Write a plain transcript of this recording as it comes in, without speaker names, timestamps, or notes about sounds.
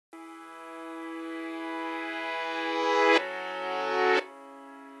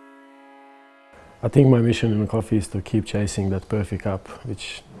I think my mission in coffee is to keep chasing that perfect cup,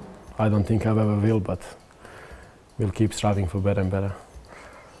 which I don't think I ever will, but we'll keep striving for better and better.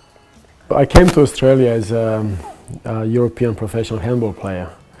 I came to Australia as a European professional handball player.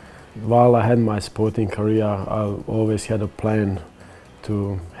 While I had my sporting career, I always had a plan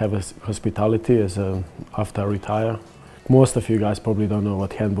to have a hospitality after I retire. Most of you guys probably don't know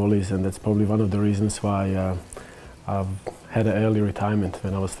what handball is, and that's probably one of the reasons why I've had an early retirement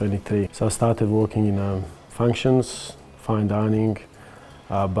when I was 23. So I started working in functions, fine dining,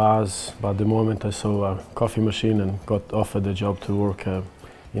 bars, but the moment I saw a coffee machine and got offered the job to work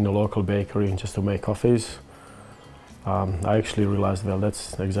in a local bakery just to make coffees, I actually realized, well,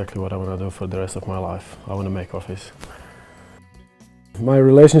 that's exactly what I want to do for the rest of my life. I want to make coffees. My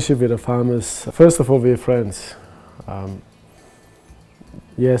relationship with the farmers, first of all, we're friends.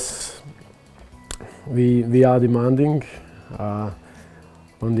 Yes, we are demanding.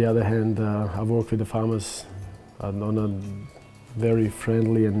 On the other hand, I work with the farmers on a very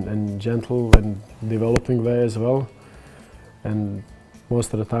friendly and gentle and developing way as well. And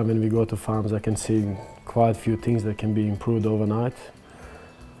most of the time when we go to farms, I can see quite a few things that can be improved overnight.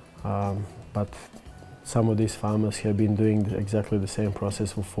 But some of these farmers have been doing exactly the same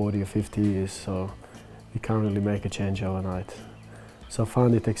process for 40 or 50 years, so we can't really make a change overnight. So I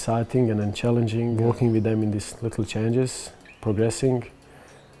find it exciting and then challenging, working with them in these little changes, progressing,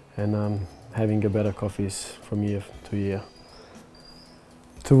 and having a better coffees from year to year.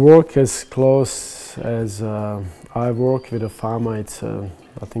 To work as close as I work with a farmer, it's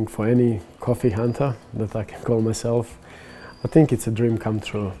I think for any coffee hunter that I can call myself, I think it's a dream come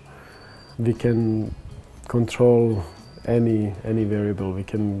true. We can control any variable. We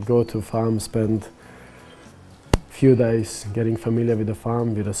can go to farm, spend few days getting familiar with the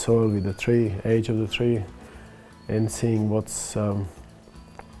farm, with the soil, with the tree, age of the tree, and seeing what's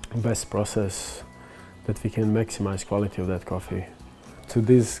best process that we can maximize quality of that coffee. To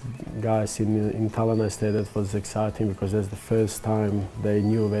these guys in Talana Estate, that was exciting because that's the first time they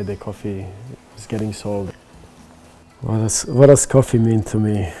knew where the coffee was getting sold. What does coffee mean to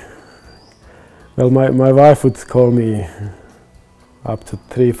me? Well, my wife would call me up to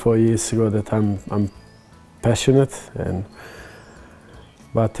 3-4 years ago that I'm passionate,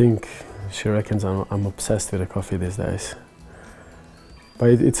 but I think she reckons I'm obsessed with the coffee these days. But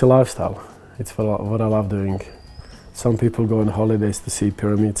it's a lifestyle. It's what I love doing. Some people go on holidays to see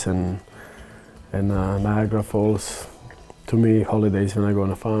pyramids and Niagara Falls. To me, holidays when I go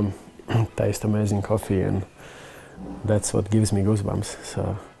on a farm, taste amazing coffee, and that's what gives me goosebumps.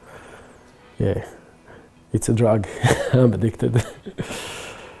 So yeah, it's a drug. I'm addicted.